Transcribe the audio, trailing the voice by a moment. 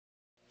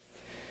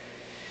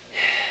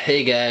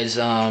Hey guys,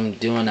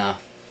 doing a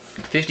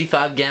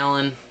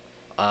 55-gallon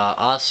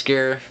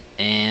Oscar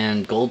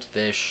and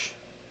Goldfish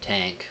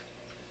tank.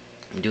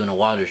 I'm doing a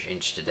water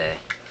change today,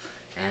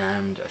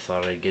 and I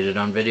thought I'd get it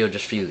on video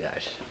just for you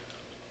guys.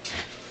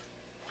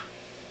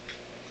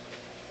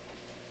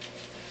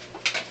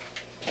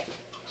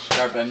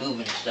 Start by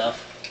moving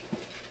stuff,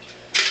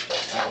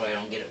 that way I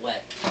don't get it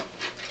wet.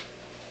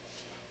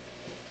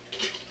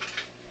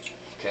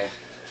 Okay.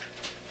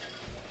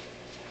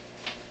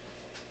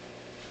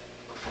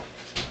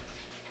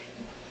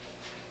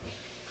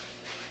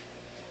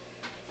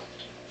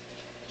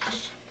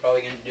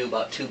 Probably going to do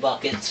about 2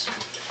 buckets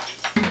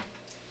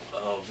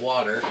of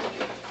water.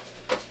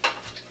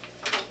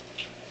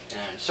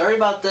 And sorry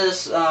about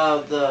this,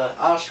 the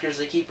Oscars,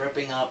 they keep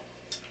ripping up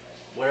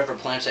whatever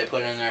plants I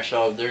put in there,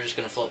 so they're just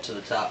going to float to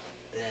the top.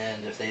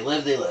 And if they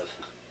live, they live.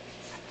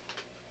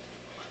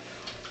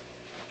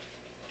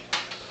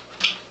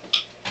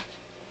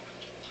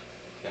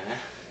 Okay.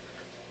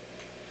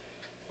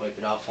 Wipe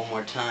it off one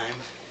more time.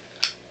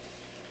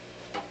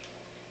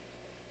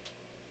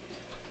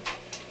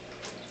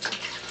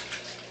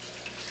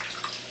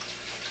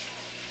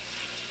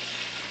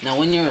 Now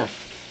when you're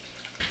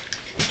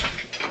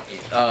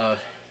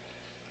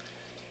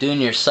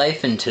doing your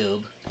siphon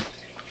tube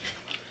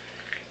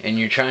and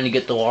you're trying to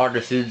get the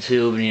water through the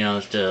tube, you know,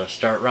 to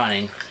start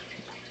running,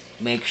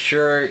 make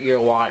sure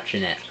you're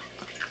watching it,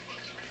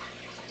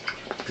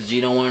 because you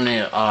don't want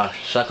to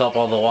suck up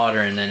all the water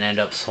and then end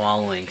up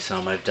swallowing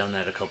some. I've done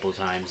that a couple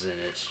times and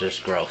it's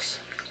just gross.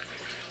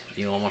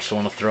 You almost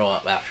want to throw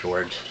up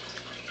afterwards.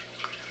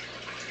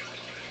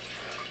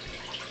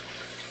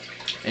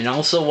 And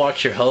also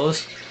watch your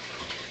hose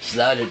so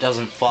that it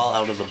doesn't fall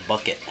out of the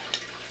bucket.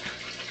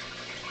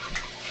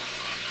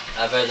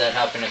 I've had that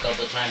happen a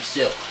couple of times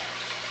too.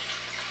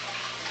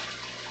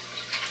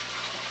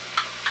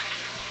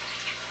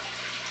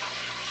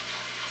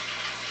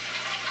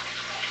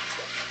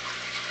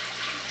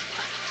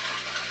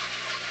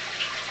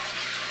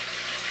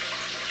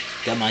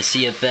 Got my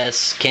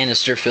CFS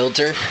canister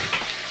filter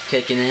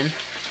kicking in.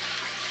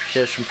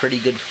 Shows some pretty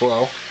good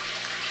flow.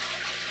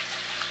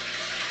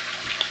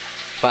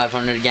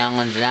 500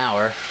 gallons an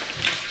hour.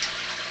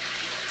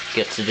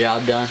 Gets the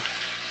job done.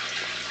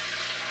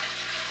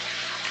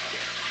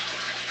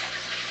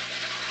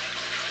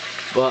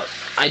 But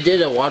I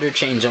did a water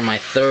change on my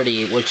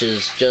 30, which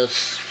is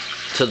just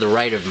to the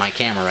right of my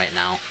camera right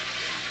now.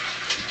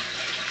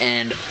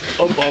 And,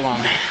 oh, hold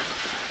on.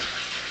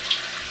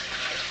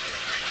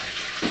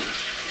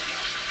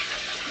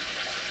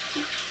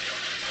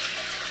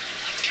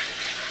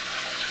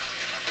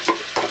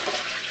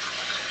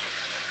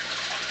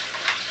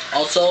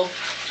 Also,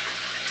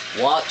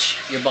 watch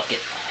your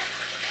bucket.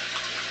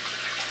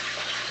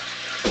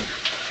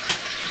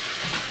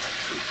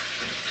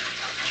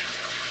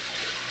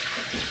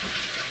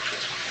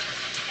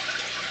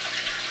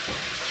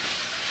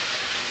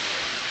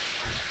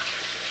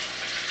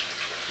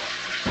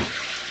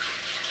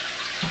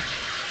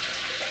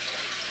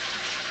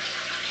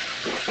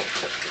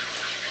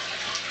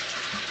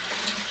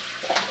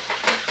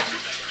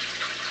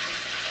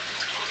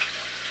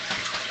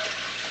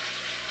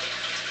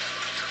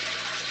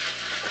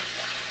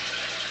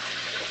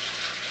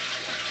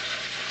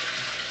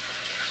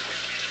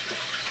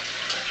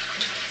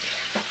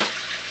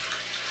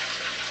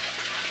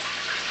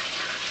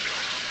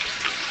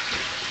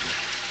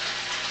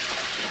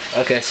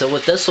 Okay, so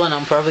with this one,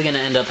 I'm probably going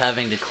to end up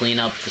having to clean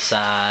up the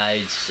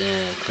sides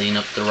and clean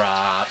up the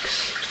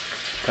rocks,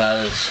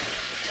 because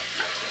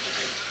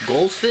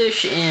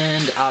goldfish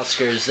and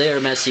Oscars, they are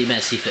messy,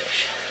 messy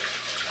fish.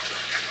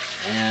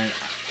 And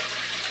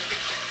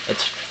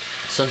it's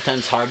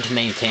sometimes hard to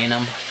maintain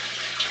them,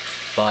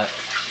 but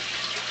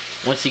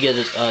once you get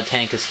a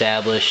tank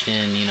established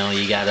and, you know,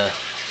 you gotta,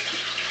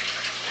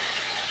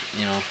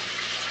 you know,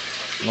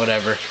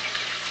 whatever,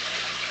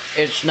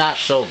 it's not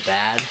so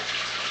bad.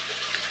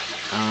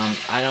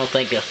 I don't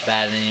think it's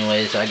bad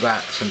anyways. I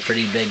got some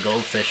pretty big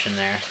goldfish in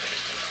there.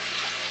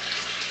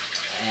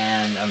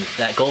 And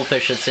that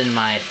goldfish that's in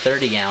my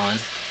 30-gallon,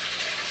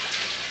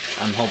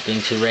 I'm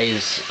hoping to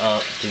raise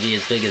up to be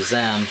as big as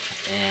them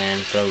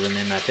and throw them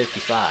in my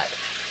 55.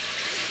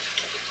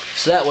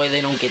 So that way they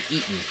don't get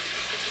eaten.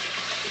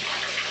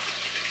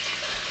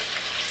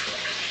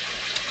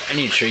 I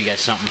need to show you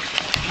guys something.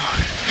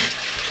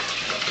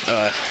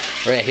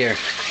 Right here.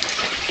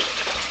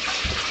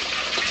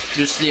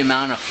 Just the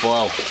amount of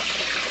flow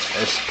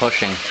it's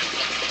pushing.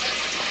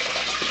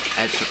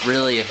 It's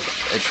really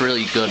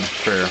good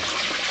for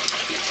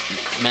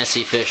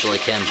messy fish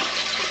like him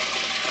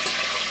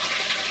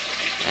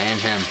and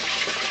him.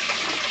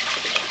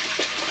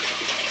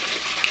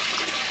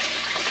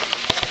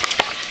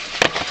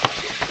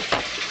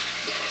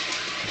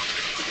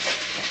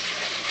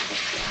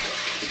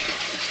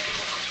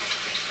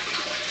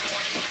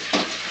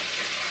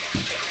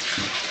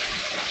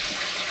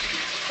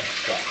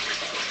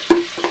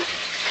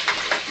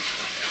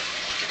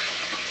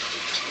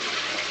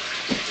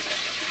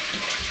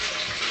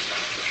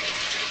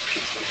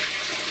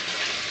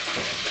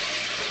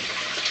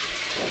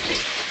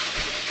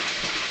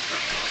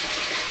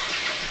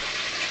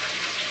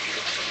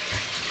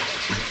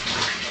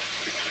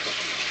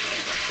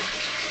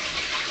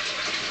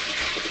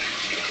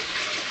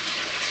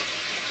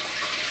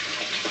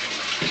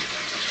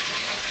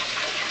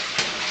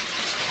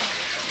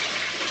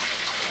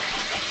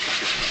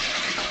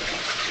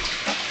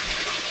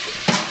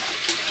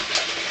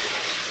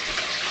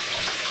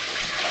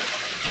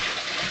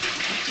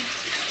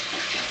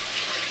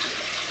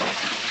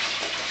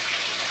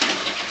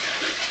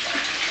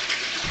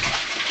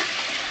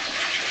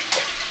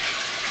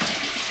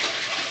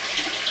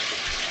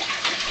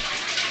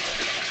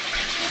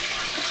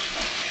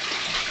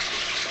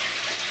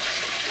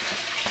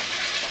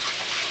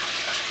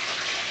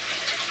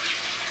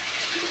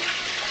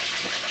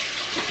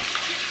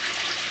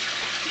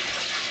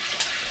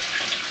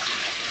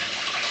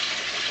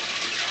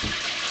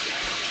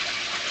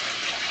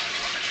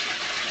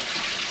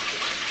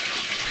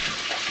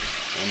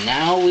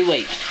 Now we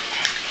wait.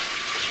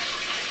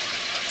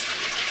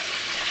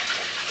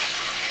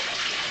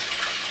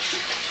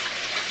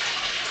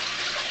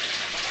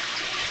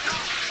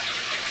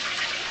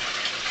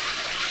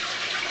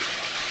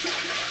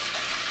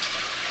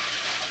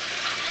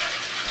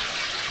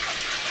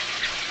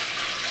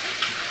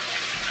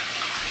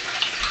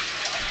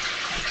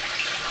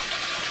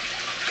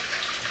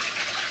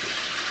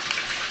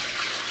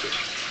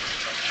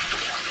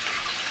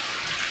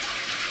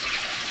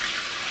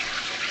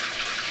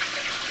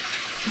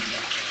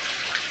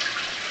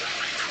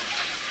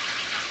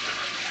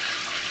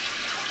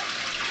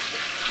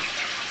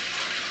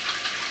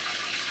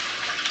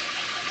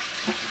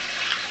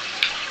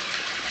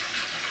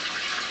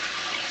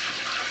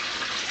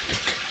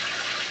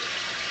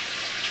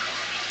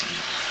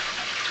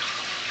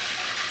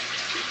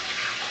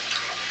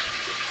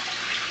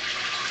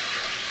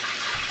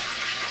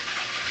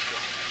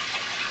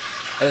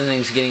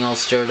 Everything's getting all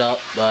stirred up,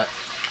 but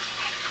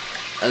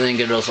I think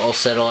it'll all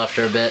settle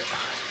after a bit.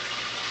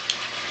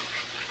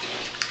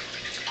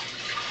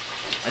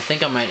 I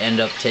think I might end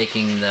up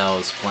taking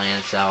those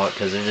plants out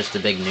because they're just a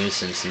big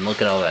nuisance, and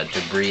look at all that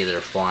debris that are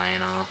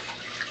flying off.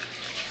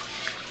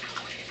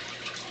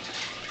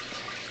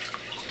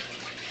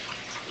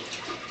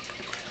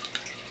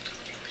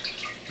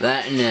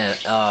 That and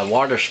the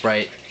water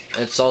sprite.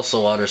 It's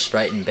also water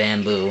sprite and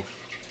bamboo.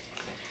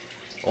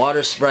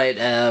 Water sprite,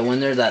 when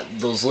they're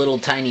those little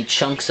tiny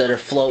chunks that are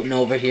floating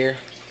over here,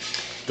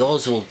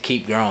 those will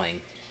keep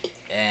growing,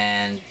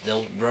 and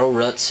they'll grow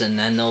roots, and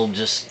then they'll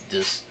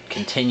just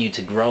continue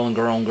to grow and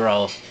grow and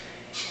grow.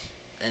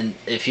 And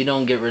if you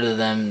don't get rid of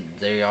them,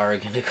 they are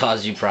going to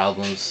cause you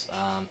problems.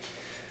 I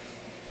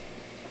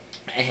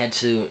had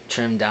to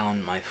trim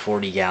down my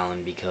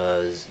 40-gallon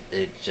because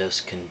it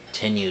just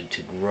continued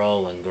to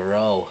grow and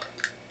grow.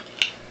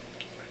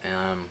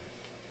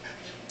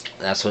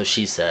 That's what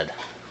she said.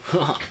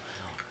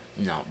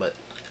 No, but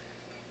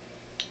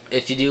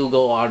if you do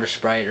go water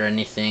sprite or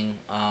anything,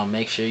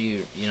 make sure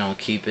you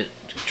keep it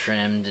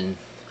trimmed, and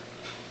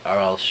or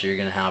else you're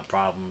gonna have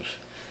problems.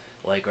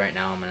 Like right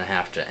now, I'm gonna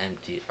have to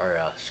empty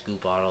or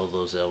scoop out all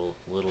those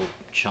little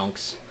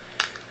chunks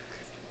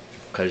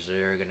because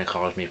they're gonna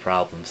cause me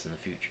problems in the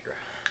future.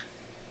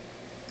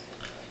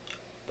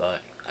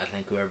 But I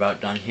think we're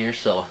about done here,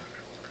 so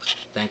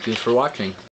thank you for watching.